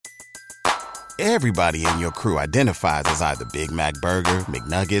Everybody in your crew identifies as either Big Mac Burger,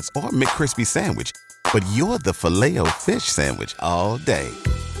 McNuggets, or McCrispy Sandwich. But you're the Filet-O-Fish Sandwich all day.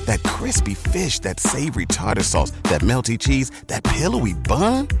 That crispy fish, that savory tartar sauce, that melty cheese, that pillowy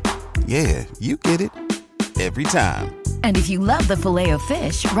bun. Yeah, you get it. Every time. And if you love the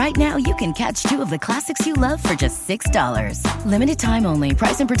Filet-O-Fish, right now you can catch two of the classics you love for just $6. Limited time only.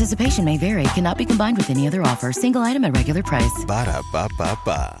 Price and participation may vary. Cannot be combined with any other offer. Single item at regular price.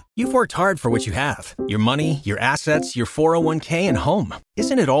 Ba-da-ba-ba-ba. You've worked hard for what you have. Your money, your assets, your 401k, and home.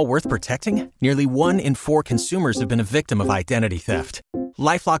 Isn't it all worth protecting? Nearly 1 in 4 consumers have been a victim of identity theft.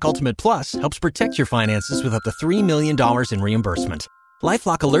 LifeLock Ultimate Plus helps protect your finances with up to $3 million in reimbursement.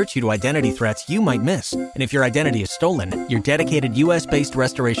 LifeLock alerts you to identity threats you might miss. And if your identity is stolen, your dedicated U.S.-based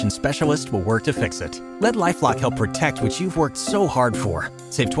restoration specialist will work to fix it. Let LifeLock help protect what you've worked so hard for.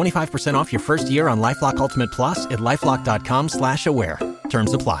 Save 25% off your first year on LifeLock Ultimate Plus at LifeLock.com/aware.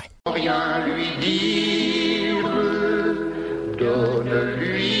 Terms apply. Rien lui dire,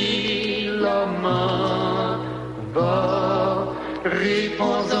 donne-lui la main, va,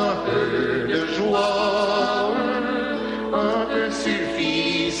 répands un peu de joie, un peu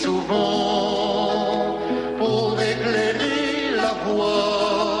suffit souvent pour éclairer la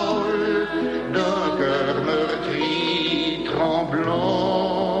voie d'un cœur meurtri, tremblant,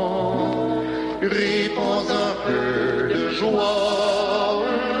 répands un peu de joie.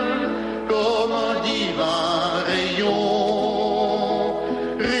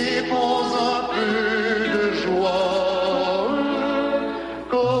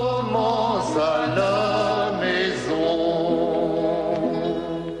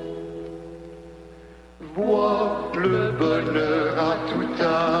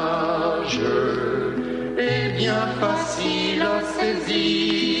 Facile à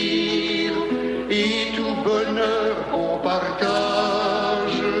saisir et tout bonheur qu'on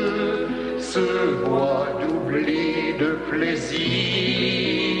partage se voit doublé de plaisir.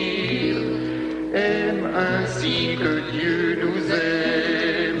 Aime ainsi que Dieu nous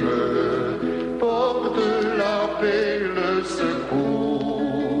aime, porte la paix, le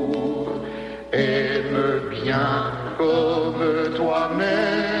secours. Aime bien comme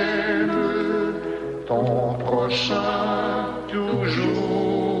toi-même ton prochain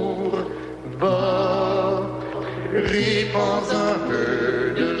toujours. Va, répands un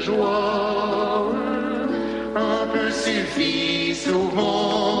peu de joie, un peu suffit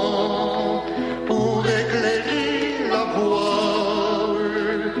souvent pour éclairer la voie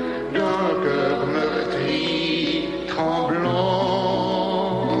d'un cœur meurtri, tremblant.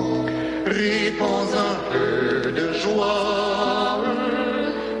 Répands un peu de joie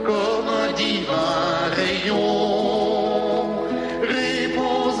comme un divin rayon.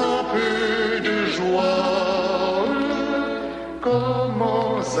 Réponds un peu de joie.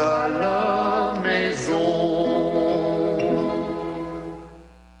 Commence à la maison.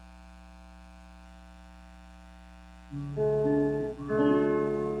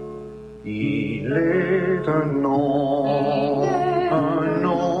 Il est un nom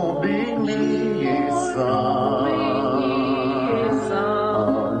béni et saint.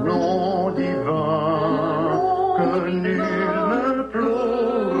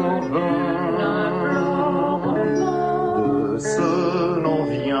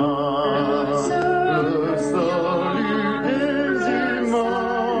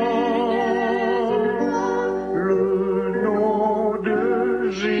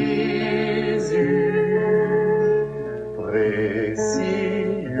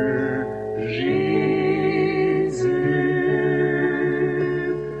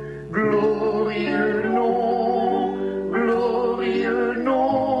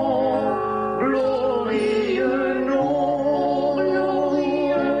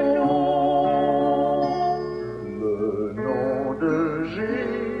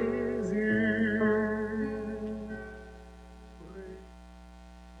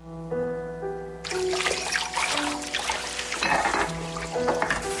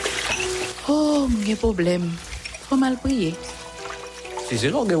 Problème. Faut mal prier. Si c'est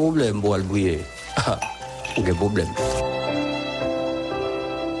là un problème pour le prier. Aucun problème.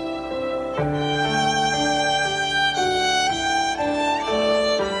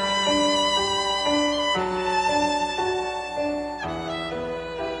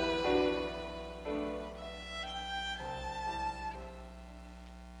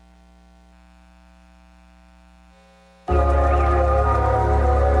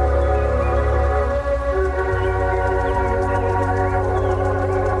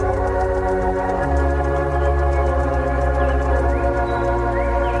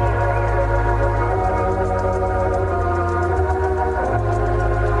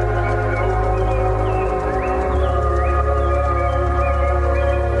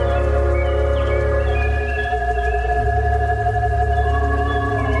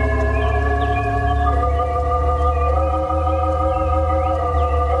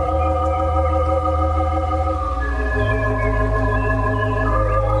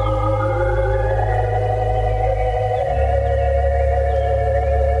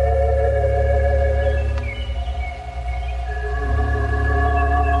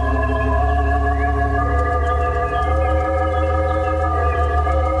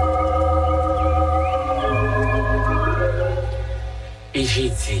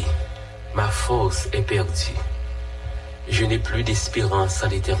 force est perdue. Je n'ai plus d'espérance en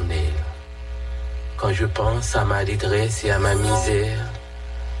l'Éternel. Quand je pense à ma détresse et à ma misère,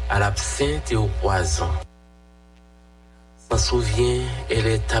 à l'absinthe et au poison, s'en souvient, elle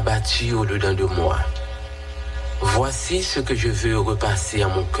est abattue au-dedans de moi. Voici ce que je veux repasser à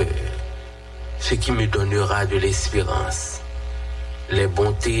mon cœur, ce qui me donnera de l'espérance. Les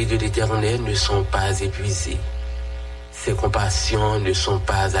bontés de l'Éternel ne sont pas épuisées. Ses compassions ne sont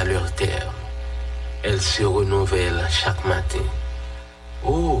pas à leur terme. Elles se renouvellent chaque matin.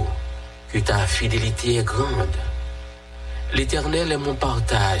 Oh, que ta fidélité est grande. L'Éternel est mon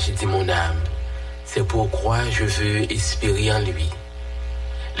partage, dit mon âme. C'est pourquoi je veux espérer en lui.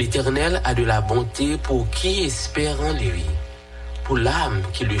 L'Éternel a de la bonté pour qui espère en lui, pour l'âme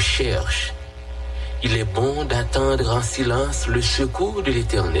qui le cherche. Il est bon d'attendre en silence le secours de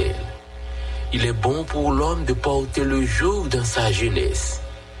l'Éternel. Il est bon pour l'homme de porter le jour dans sa jeunesse.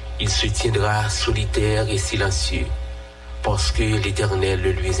 Il se tiendra solitaire et silencieux, parce que l'Éternel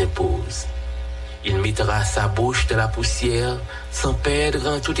le lui impose. Il mettra sa bouche dans la poussière sans perdre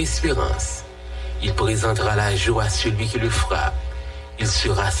en toute espérance. Il présentera la joie à celui qui le frappe. Il se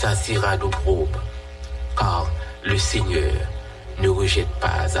rassasiera d'opprobre, car le Seigneur ne rejette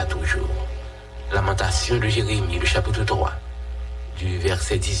pas à toujours. Lamentation de Jérémie, le chapitre 3, du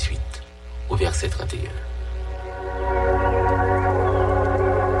verset 18 au verset 31.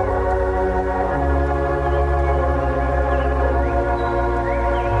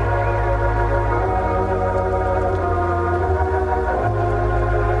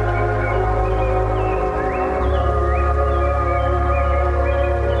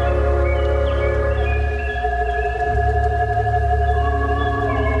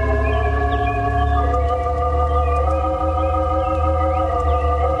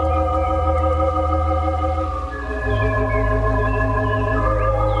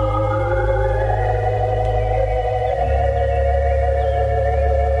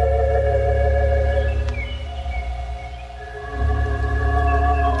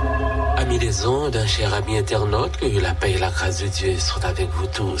 Chers amis internautes, que la paix et la grâce de Dieu soient avec vous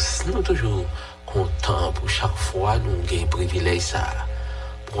tous. Nous sommes toujours contents pour chaque fois nous avons un privilège ça.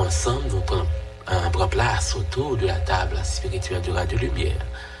 Pour ensemble, nous prendre place autour de la table spirituelle de Radio Lumière.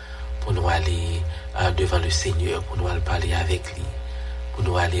 Pour nous aller devant le Seigneur, pour nous aller parler avec lui, pour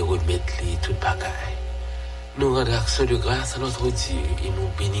nous aller remettre lui toute bagaille. Nous rendons action de grâce à notre Dieu et nous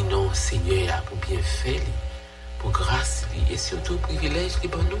bénissons le Seigneur pour bien faire, pour grâce lui et surtout privilège lui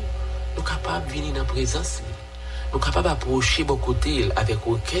pour nous. Nous sommes capables de venir dans la présence. Nous sommes capables d'approcher beaucoup côté avec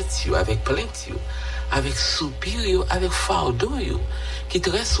requête, avec plainte, avec soupir, avec fardeau, qui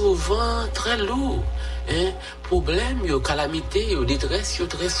très souvent très lourd. Problème, calamité, détresse,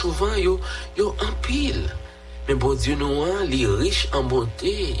 très souvent, en pile. Mais bon Dieu, nous, il est riche en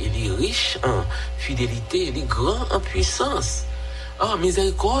bonté, il est riche en fidélité, il est grand en puissance. Ah,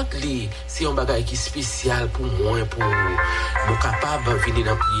 miséricorde, c'est un bagage qui est spécial pour moi, pour nous. Nous sommes capables de venir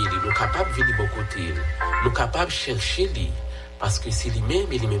dans le pied, nous sommes capables de venir de côté, nous sommes capables de chercher lui, parce que c'est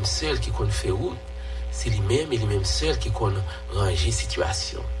lui-même et lui-même seul qui connaît faire route. C'est lui-même et lui-même seul qui connaît ranger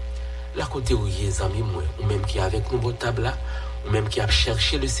situation. La côté où il y a des amis, moi, ou même qui est avec nous pour table là, ou même qui a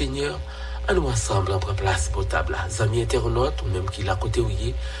cherché le Seigneur, à nous ensemble, on prend place pour table là. Les amis internautes, ou même qui est là côté où il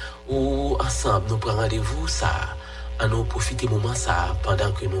y a, ou ensemble, nous prenons rendez-vous, ça. À nous profiter moment ça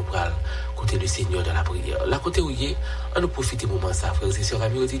pendant que nous parlons côté le Seigneur dans la prière. La côté où il est, à nous profiter moment ça, frères et sœurs,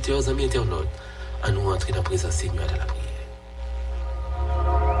 amis auditeurs, amis internautes, à nous entrer dans la présence du Seigneur dans la prière.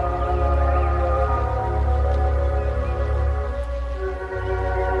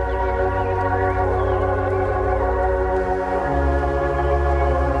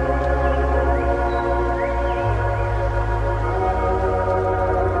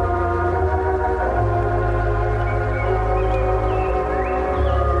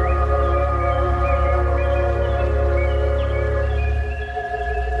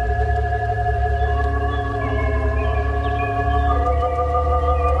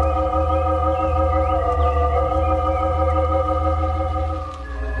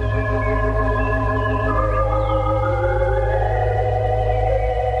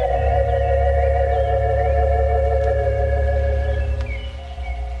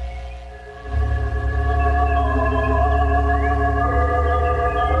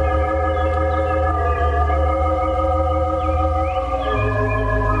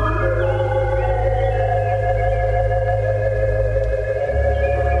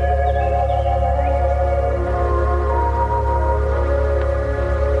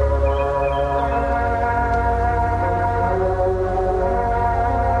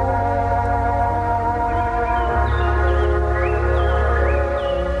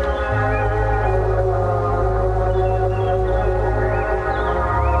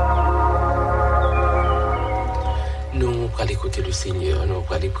 le Seigneur, nous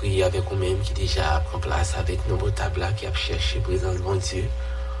allons prier avec nous-mêmes qui déjà prend place avec nos tables qui a cherché présence de bon Dieu.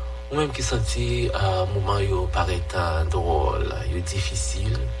 Ou même qui senti un moment yo paraît drôle, yo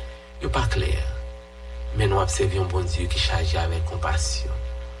difficile, yo pas clair. Mais nous observons un bon Dieu qui charge avec compassion.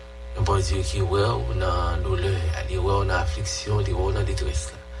 Un bon Dieu qui voit dans douleur, il voit dans affliction, il voit dans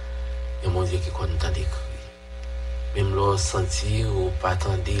détresse. Un bon Dieu qui connaît tant d'écrit. Même lorsque sentir ou pas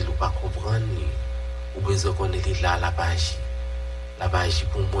attendre ou pas comprendre, ou besoin qu'on est là, la page. La page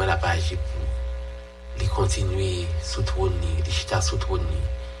pour moi, la page pour. Il continue sous trône, il chita sous trône.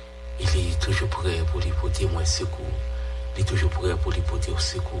 Il est toujours prêt pour lui porter moins secours. Il est toujours prêt pour lui porter au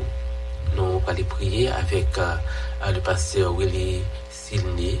secours. Nous allons prier avec le pasteur Willy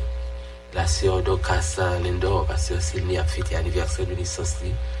Silné, la sœur d'Ocassa Lindor, pasteur Silné a fêté l'anniversaire de naissance.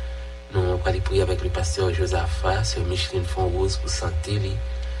 Nous allons prier avec le pasteur Josaphat, sœur Micheline Fonrose pour santé,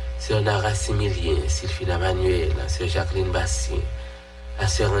 sœur Nara Similien, Sylphina Manuel, la sœur Jacqueline Bastien, la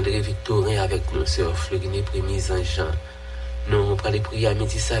sœur André Victorin avec nous, sœur Fleurine Prémise Jean. Nous allons prier à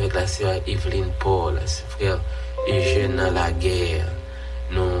midi ça avec la sœur Evelyne Paul, frère Eugène Laguerre.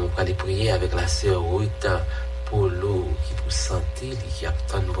 Nous allons prier avec la sœur Rita Polo qui pour santé, qui a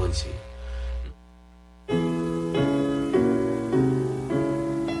tant de bon Dieu.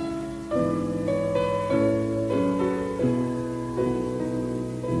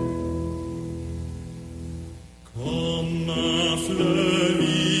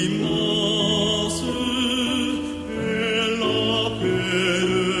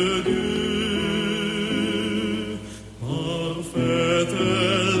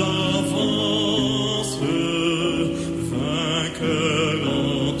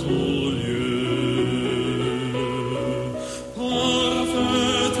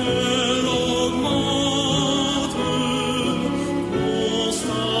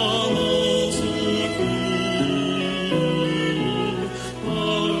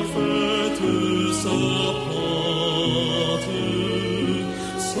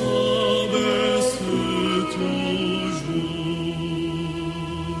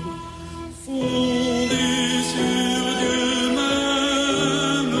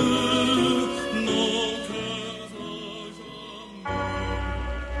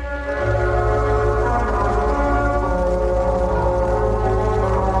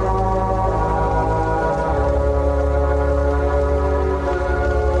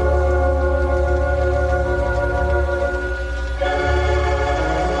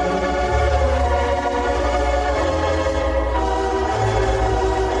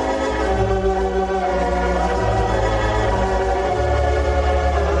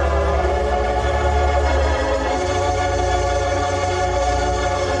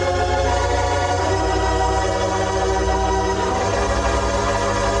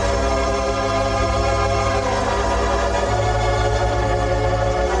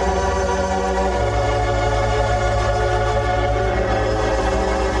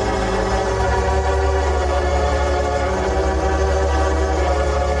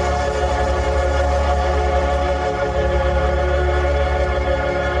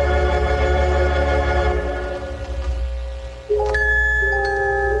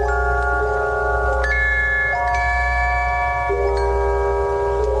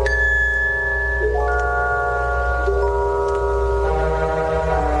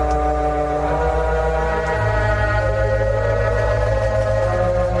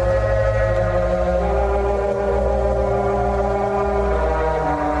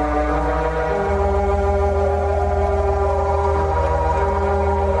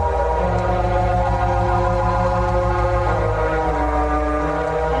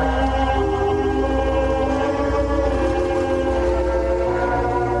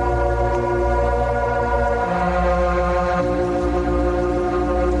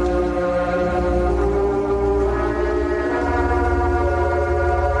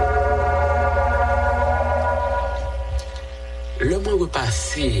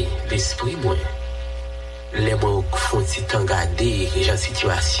 repasser l'esprit moi. Les mots font si tant garder la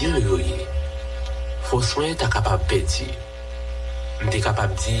situation yoye. Faut soin ta capable perdu. M'était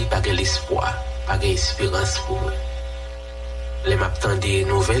capable dire pas de l'espoir, pas d'espérance pour moi. Les m'attend des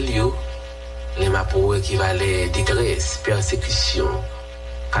nouvelles yo, les m'appou équivalent détresse, persécution,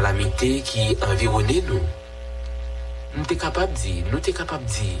 calamité qui environnait nous. Nous t'es capable dire,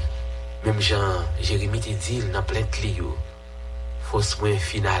 même Jean Jérémie te dit dans plein de lieux, faut soin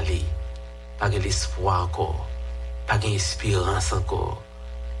finale, pas de l'espoir encore, pas d'espérance encore.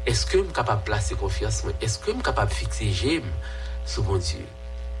 Est-ce que je suis capable de placer confiance? Est-ce que je suis capable de fixer j'aime sur mon Dieu?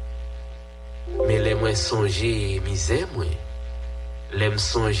 Mais les moi songer misère moi, les me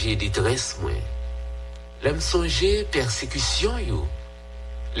songer détresse moi, L'aime songer persécution yo.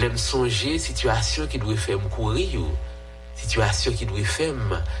 L'aime songer situation qui doit faire me courir yo. Situation qui doit faire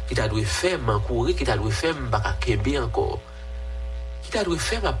qui t'a doit faire courir, qui t'a doit faire pas kembe encore. Qui t'a doit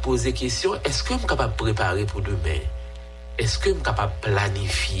faire m'a poser question, est-ce que je suis capable de préparer pour demain? Est-ce que je suis capable de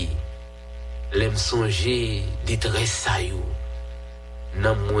planifier? L'aime songer détresse ça yo.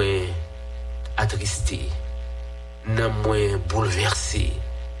 Non moins attristé, non moins bouleversé,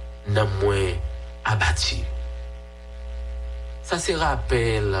 non moins abattu. Ça se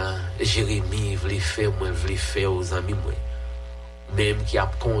rappelle Jérémie voulait faire aux amis moi. Même qui a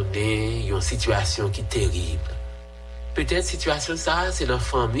connaît une situation qui est terrible. Peut-être situation ça c'est dans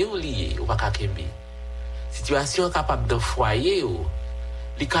famille ou lié ou pas kakembe. Situation capable dans foyer ou,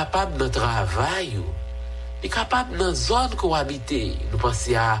 li capable dans travail ou, li capable dans zone qu'on habite. Nous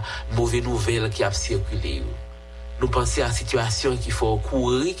pensons à mauvaise nouvelle qui a circulé ou. Nous pensons à situation qu'il faut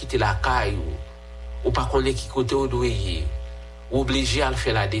courir quitter la caille ou pas connaît qui côté ou doit y. Obligé à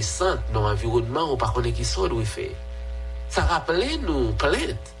faire la descente dans l'environnement ou pas connaît qui sont doit faire. Ça rappelait nous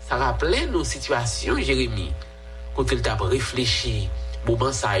plainte, ça rappelait nous situation Jérémie. Quand il t'a réfléchi,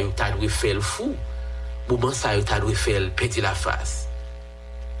 moment ça il t'a doit faire le fou. Moment ça il t'a doit faire le petit la face.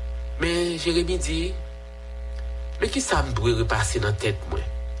 Mais Jérémie dit mais qui ça me doit repasser dans tête moi?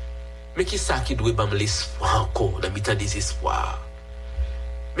 Mais qui ça qui doit me l'espoir encore dans mi-temps désespoir?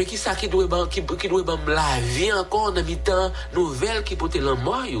 Mais qui ça qui doit me la vie encore dans mi-temps nouvelle qui porte la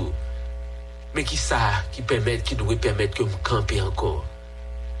mort yo? Mais qui ça qui doit permettre que me camper encore?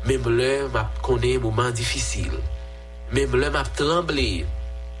 Même là m'a connaît moment difficile. Même là m'a tremblé.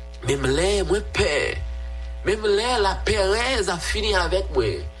 Même là moi peur. Même là la pérèse a fini avec moi.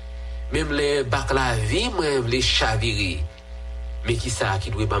 Même là bac la vie moi les chavirer. Mais qui ça qui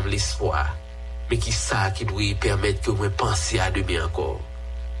doit me l'espoir? Mais qui ça qui doit permettre que moi penser à demain encore?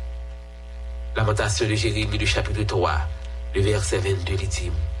 Lamentation de Jérémie du chapitre 3, le verset 22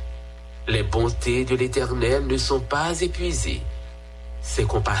 dit: les bontés de l'Éternel ne sont pas épuisées, ses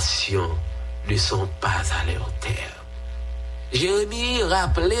compassions ne sont pas à leur terme. Jérémie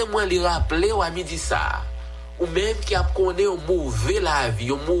rappelez-moi, lui rappelez ou a midi ça, ou même qui a connu une mauvaise la vie,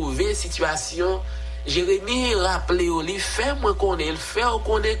 une mauvaise situation. Jérémie rappelez ou lui fait moi connaître, fait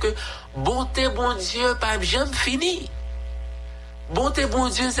connaître que bonté bon Dieu pas jamais fini. Bonté bon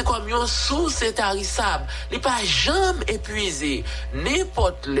Dieu c'est comme une source intarissable, il n'est pas jamais épuisé.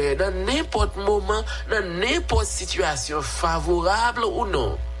 N'importe l'heure, dans n'importe moment, dans n'importe situation favorable ou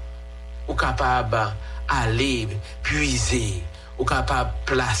non, ou capable aller puiser, ou capable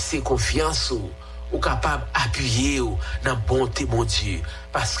placer confiance ou capable appuyer dans bonté mon Dieu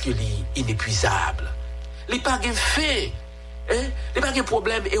parce que il est inépuisable. Il pas de fait. Il pas de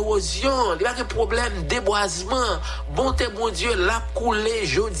problème érosion, il pas de problème déboisement. Bonté mon Dieu l'a coulé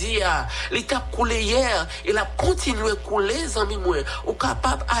jodi a, il t'a coulé hier, il a continué couler amis moi, ou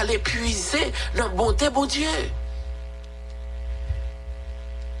capable aller puiser dans bonté mon Dieu.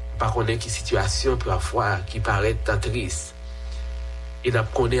 Par contre qui situation parfois qui paraît triste. Il n'a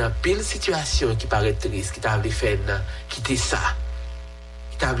connaît un pile situation qui paraît triste, qui t'a voulu faire quitter ça.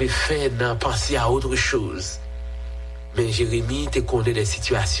 Qui t'a voulu faire penser à autre chose. Mais Jérémie te connaît des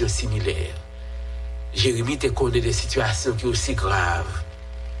situations similaires. Jérémie te connaît des situations qui sont aussi graves.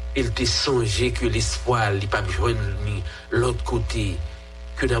 Il te songeait que l'espoir n'est pas besoin de l'autre côté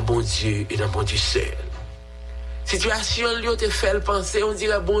que dans bon Dieu et dans bon Dieu seul. Situation lui te fait penser, on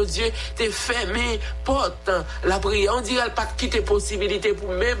dirait bon Dieu te fermé porte la prière, on dirait pas quitter possibilité pour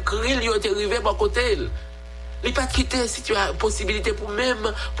même crier lui te arrivé par côté. Il pas quitter possibilité pour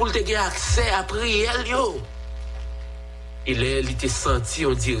même pour te gagner accès à prière yo. Il te senti,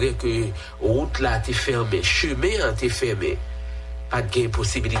 on dirait que route là t'est fermée, chemin t'est fermé. Pas de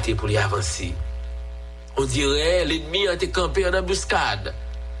possibilité pour y avancer. On dirait l'ennemi a été campé en embuscade.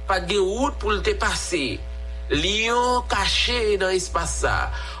 Pas de route pour te passer. Lion caché dans l'espace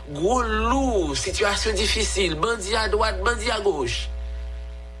ça. Gros loup, situation difficile, bandit à droite, bandit à gauche.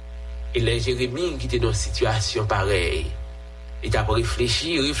 Et là Jérémie qui était dans une situation pareille. Il a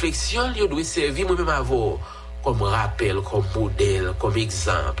réfléchi, réflexion il doit servir moi-même avant comme rappel, comme modèle, comme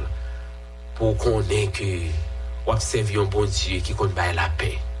exemple pour connaître que observer un bon Dieu qui compte bailler la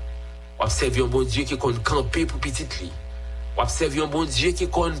paix. Observer un bon Dieu qui compte camper pour petit lit. Observer un bon Dieu qui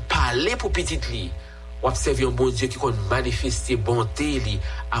compte parler pour petit lit. Observer un bon Dieu qui compte manifester bonté li,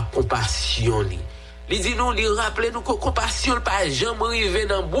 à compassion li. Li dit nous, li rappelle nous que compassion pas jamais arriver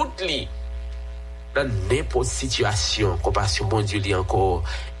dans bout li. Dans n'importe situation, compassion bon Dieu li encore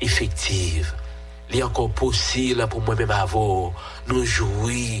effective. il est encore possible pour moi-même avoir nous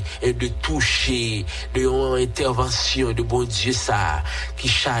jouir et de toucher de une intervention de bon Dieu ça qui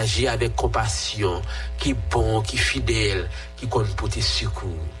chargé avec compassion, qui bon, qui fidèle, qui compte pour tes secours.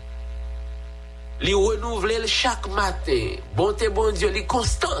 Li renouveler chaque matin, bonté bon Dieu, li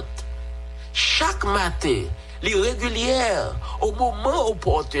constante. Chaque matin, li régulière au moment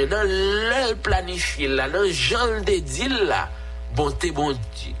opportun, dans l'heure planifiée là, dans genre de dire là, bonté bon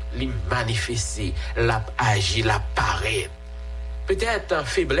Dieu, li manifester, la agir, la paraître. Peut-être en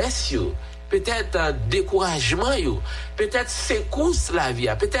faiblesse yo, peut-être en découragement yo, peut-être secousse la vie,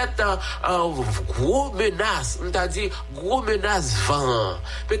 peut-être en gros menace, on t'a dit gros menace vent,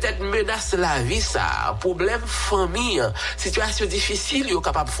 peut-être menace la vie ça, problème famille, situation difficile yo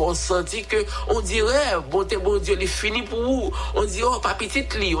capable faire sentir que on dirait bonté bon Dieu il fini pour vous, on dit oh pas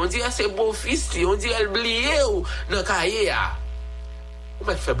petite li, on dirait c'est beau fils li, on dirait oublié ou dans cahier ya. On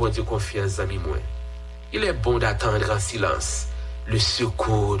va faire bon Dieu confiance amis moi. Il est bon d'attendre en silence le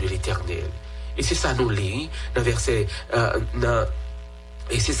secours de l'Éternel. Et c'est ça nous lit dans verset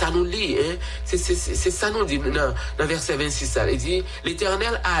et c'est ça nous lit hein? c'est ça nous dit dans verset 26 ça. Il dit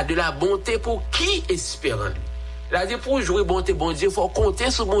l'Éternel a de la bonté pour qui espère en lui. Il a dit pour jouer bonté bon Dieu, faut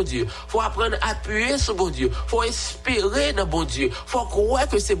compter sur bon Dieu, faut apprendre à appuyer sur bon Dieu, faut espérer dans bon Dieu, faut croire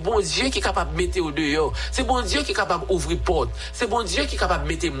que c'est bon Dieu qui est capable de mettre au dehors, c'est bon Dieu qui est capable d'ouvrir porte, c'est bon Dieu qui est capable de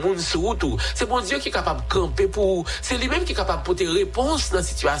mettre monde sur route, c'est bon Dieu qui est capable de camper pour, c'est lui-même qui est capable de porter réponse dans la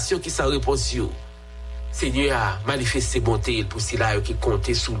situation qui sans réponse. Seigneur a manifesté bonté pour ceux-là qui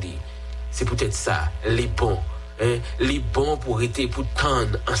comptent sur lui. C'est peut-être ça, les bons pour être pour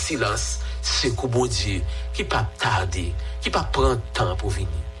tendre en silence. C'est que bon Dieu qui pas tarder, qui pas prendre temps pour venir.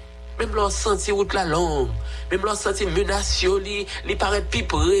 Même leur sentir route la longue, même leur sentir menace li paraît plus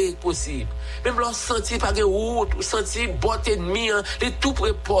près possible. Même leur sentir pas de route, ou sentir bot ennemi, les tout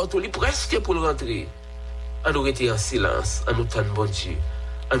près porte, li presque pour le rentrer. On nous rester en silence, on nous tendre bon Dieu.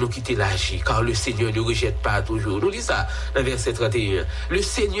 À nous quitter l'agir, car le Seigneur ne rejette pas toujours. Nous lisons ça dans verset 31. Le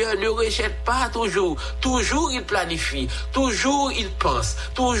Seigneur ne rejette pas toujours. Toujours il planifie, toujours il pense,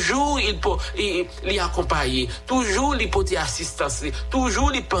 toujours il accompagne, toujours il porte assistance,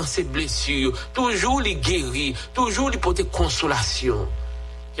 toujours il pense blessures, toujours il guérit, toujours il porte consolation.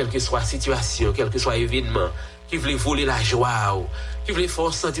 Quelle que soit la situation, quel que soit l'événement, qui voulait voler la joie, qui voulait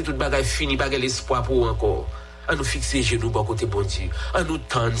faire sentir toute bagaille fini, bagaille l'espoir pour encore. À nous fixer genoux bon côté bon Dieu, à nous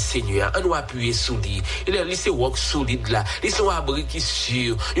tendre Seigneur, à nous appuyer sur lui. Il est laissé walk solide là, laissez un abri qui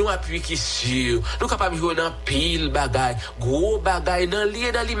sûr, un appui qui sûr. Nous capables jouer dans pile bagaille, gros bagaille dans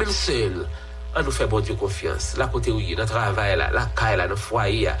lui même seul. À nous faire bon Dieu confiance. La côté où il dans travail là, la caille là, dans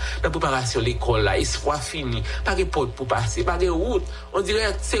foyer là, dans préparation l'école là, espoir fini, pas de porte pour passer, pas de route. On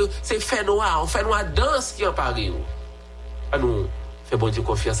dirait c'est fait noir, on fait noir danse qui en Paris. À nous faire bon Dieu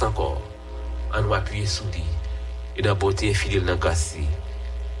confiance encore. À nous appuyer sur lui. Et dans beauté et fidèle dans grâce,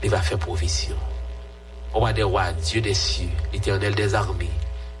 il va faire provision. Au roi des rois, Dieu des cieux, l'Éternel des armées,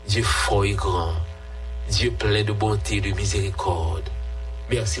 Dieu fort et grand, Dieu plein de bonté et de miséricorde.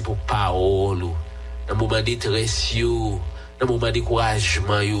 Merci pour parole. Dans le moment de détresse, dans le moment de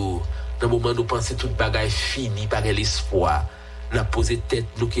découragement, dans le moment où nous pensons toute bagaille finie par l'espoir. Nous avons posé tête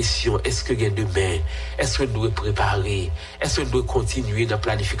nos questions. Est-ce que gain demain? Est-ce que nous devons préparer? Est-ce que nous devons continuer dans la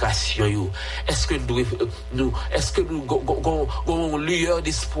planification? Est-ce que nous avons une lueur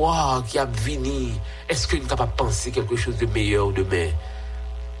d'espoir qui a venu? Est-ce que nous sommes capables de penser quelque chose de meilleur demain?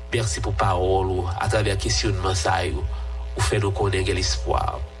 Merci pour parole. À travers le questionnement, ça, vous fait nous connaître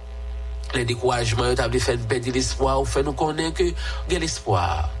l'espoir. Les découragements, vous avez fait perdre l'espoir, vous fait nous connaître que il y a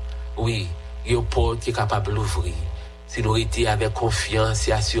l'espoir. Oui, il y a une porte qui est capable d'ouvrir. Si nous étions avec confiance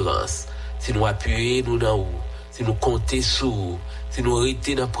et assurance, si nous appuyons nous dans vous, si nous comptons sur vous, si nous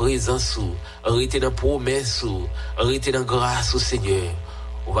étions dans la présence, on étions dans la promesse, on étions dans la grâce au Seigneur,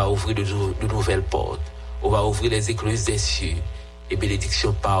 on va ouvrir de nouvelles portes, on va ouvrir les écluses des cieux, et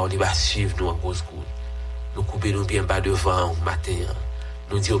bénédiction par on va suivre nous en grosse goutte. Nous coupons nous bien bas devant au matin,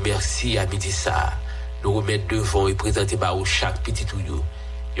 nous disons merci à midi ça, nous remettre devant et présenter par chaque petit tout yo,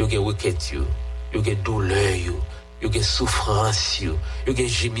 yo gen requête yo gen douleur yo gen souffrance yo gen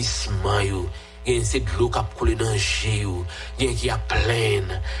gémissement yo gen c'est de l'eau qui a coulé dans yo gen qui a plein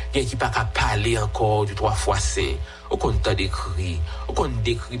gen qui pas qu'à parler encore du 3 fois saint au compte d'écrit au compte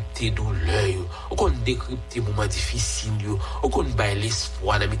décrypter douleur yo au compte décrypter moment difficile yo au compte bailler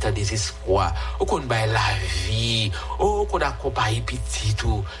l'espoir dans mi-temps désespoir au compte bailler la vie au compte accompagner petit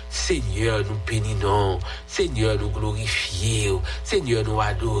tout Seigneur nous bénissons Seigneur nous glorifier Seigneur nous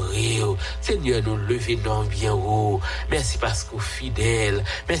adorer Seigneur nous lever non bien haut merci parce que fidèle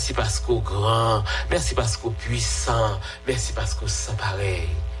merci parce que grand merci parce que puissant merci parce que sans pareil.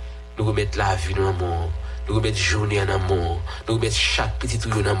 nous remettre la vie dans l'amour. Nous remettre journée en amour, nous remettre chaque petit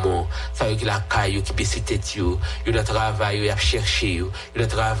truc en amour. Ça veut dire que la caille qui baisse tête yo, yo le travail yo a chercher yo, le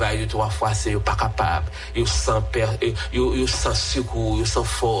travail yo 3 fois c'est yo pas capable, yo sans yo sans secours, yo sans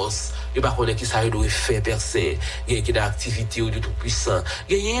force. Yo pas connaît qui ça doit faire personne. Il y a d'activité de tout puissant.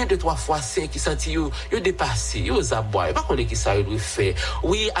 Il y a 2 3 fois 5 qui senti yo dépassé, yo zabois. Yo pas connaît qui ça doit faire.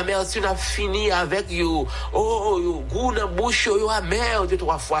 Oui, amertume a fini avec yo. Oh, yo goût dans bouche yo amer 2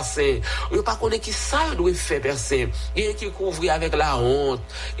 3 fois 5. Yo pas connaît qui ça doit faire personne. Il y a qui couvrir avec la honte.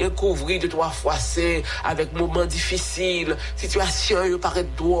 Il y a couvrir 2 3 fois 5 avec moments difficiles, situation yo paraît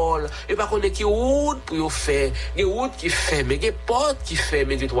drôle. Yo pas connaît qui route pour yo faire. Il y a route qui fait mais il y a porte qui fait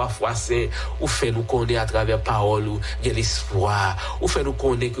mais 2 3 fois ou fait nous connaître à travers parole ou il y a l'espoir ou fait nous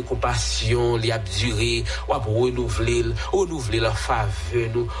connaître que compassion li a duré ou renouveler la faveur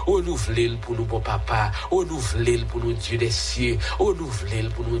nous renouveler pour nous bon papa renouveler pour nous Dieu des cieux renouveler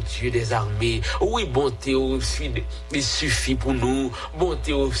pour nous Dieu des armées oui bonté il suffit pour nous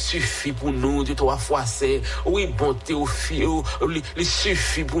bonté suffit pour nous de 3 fois c'est oui bonté il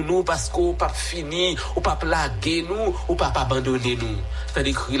suffit pour nous parce qu'on pas fini ou pas plaguer nous ou pas abandonner nous t'as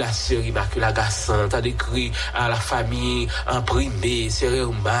décrit la sœur Immaculée Gassan, t'as décrit à la famille imprimée, sœur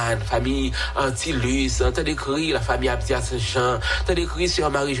Herman, famille Antilus, t'as décrit la famille Abdia Saint-Jean, t'as décrit sœur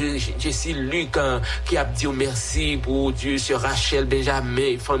Marie-Jessie Luc qui a dit merci pour Dieu, sœur Rachel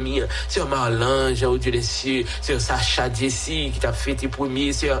Benjamin, famille, sœur Marlange, au Dieu des cieux, sœur Sacha Jessie qui t'a fait tes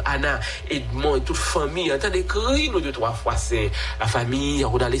premiers, sœur Anna Edmond et toute famille, t'as décrit nous 2 3 fois c'est la famille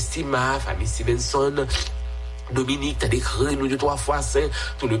Ronald Estima, famille Stevenson, Dominique, t'as décrit nous 2 3 fois c'est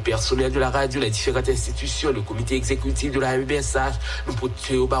tout le personnel de la radio, les différentes institutions, le comité exécutif de la MBSH, nous pour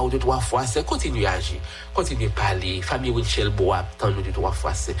tuer au bar 2 3 fois c'est continuer à agir, continuer à parler, famille Winchell Bois, tant nous 2 3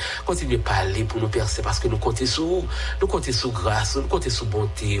 fois c'est continuer à parler pour nous percer parce que nous comptons sur grâce, nous comptons sur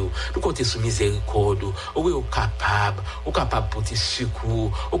bonté, nous comptons sur miséricorde, oui au capable pour tes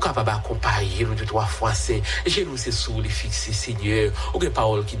secours, au capable d'accompagner nous 2 3 fois c'est j'ai nous c'est sous les fixer Seigneur, ou que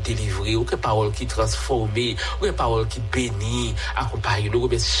parole qui délivrer, ou que parole qui transformer, une parole qui bénit, accompagne, nous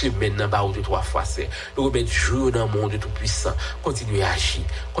remettre semaine dans bas 2 3 fois c'est, nous remettre jour dans le monde tout puissant, continuer à agir,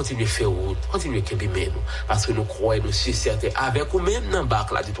 continuer à faire route, continuer à kembe nous, parce que nous croyons, nous sommes certains, avec ou même dans bas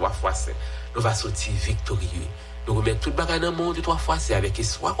là 2 3 fois c'est, nous va sortir victorieux, nous remettre tout bagage dans le monde 2 3 fois c'est, avec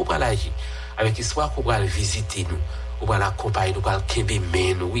espoir qu'on va l'agir, avec espoir qu'on va visiter nous, on va l'accompagner, on va le kembe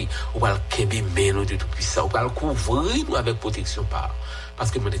nous, oui, on va le kembe nous de tout puissant, on va le couvrir nous avec protection parce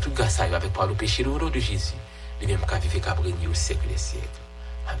que nous avons tout grâce à avec par le péché au nom de Jésus. Les mêmes qu'à vivre qu'à briller au siècle des siècles.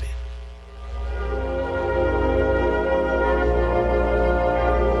 Amen.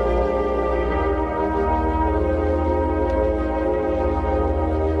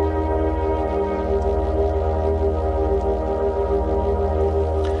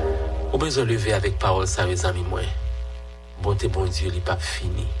 On besoin de lever avec parole ça mes amis moi. Bonté bon Dieu, il pas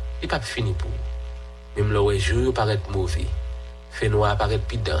fini. Il pas fini pour. Même le jour paraît mauvais. Fait noir paraît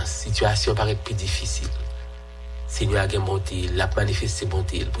plus dense, situation paraît plus difficile. Seigneur a gagné bonté, l'a manifesté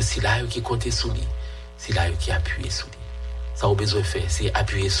bonté. Pour si là qui compte sur lui, si là qui appuie sur lui. Ça a besoin de faire, c'est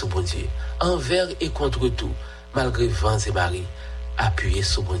appuyer sur bon Dieu. Envers et contre tout, malgré vents et marées, appuyer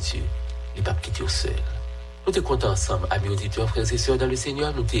sur bon Dieu. Il ne va pas quitter au seul. Nous sommes contents ensemble, amis auditeurs, frères et sœurs dans le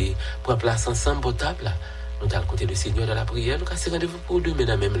Seigneur. Nous sommes pour place ensemble pour table. Nous allons côté le Seigneur dans la prière. Nous avons rendez-vous pour demain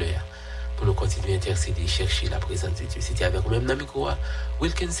dans la même l'heure. Pour nous continuer à intercéder, chercher la présence de Dieu. C'était avec nous-mêmes dans le micro.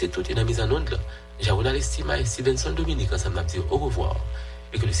 Wilkins, c'est tout, et dans la mise en onde. Jaouna Lestima et Stevenson Dominique, ensemble, à dire au revoir.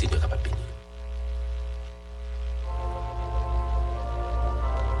 Et que le Seigneur soit capable de bénir.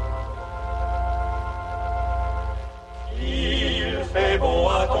 Il fait bon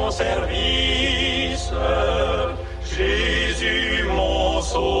à ton service, Jésus mon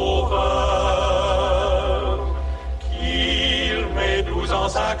sauveur, qu'il met 12 en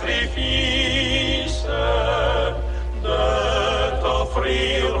sacrifice de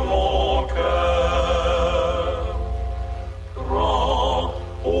t'offrir mon cœur. Prends,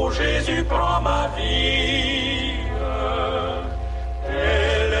 ô Jésus, prends ma vie,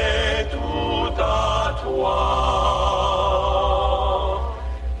 elle est toute à toi.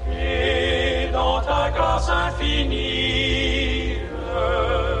 Infinie,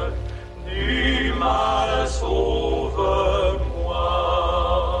 du mal sauve-moi.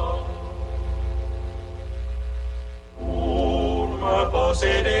 Pour me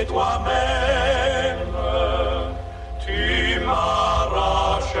posséder toi-même, tu m'as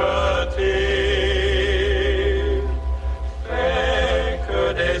racheté. Fais que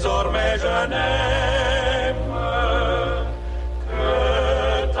désormais je n'aime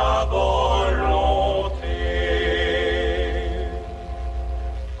que ta volonté.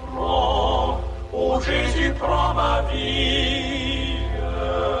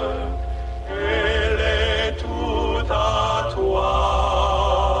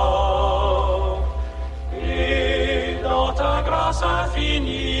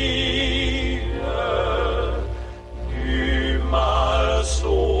 s'infinie, du mal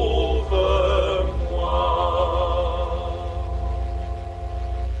sauve-moi.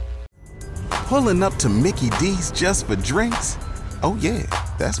 Pulling up to Mickey D's just for drinks? Oh yeah,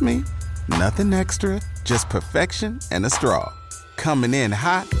 that's me. Nothing extra, just perfection and a straw. Coming in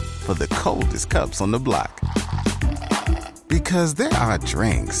hot for the coldest cups on the block. Because there are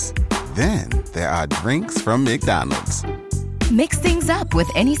drinks. Then there are drinks from McDonald's. Mix things up with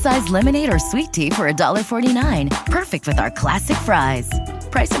any size lemonade or sweet tea for $1.49. Perfect with our classic fries.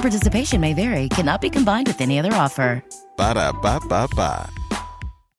 Price and participation may vary. Cannot be combined with any other offer. Ba-da-ba-ba-ba.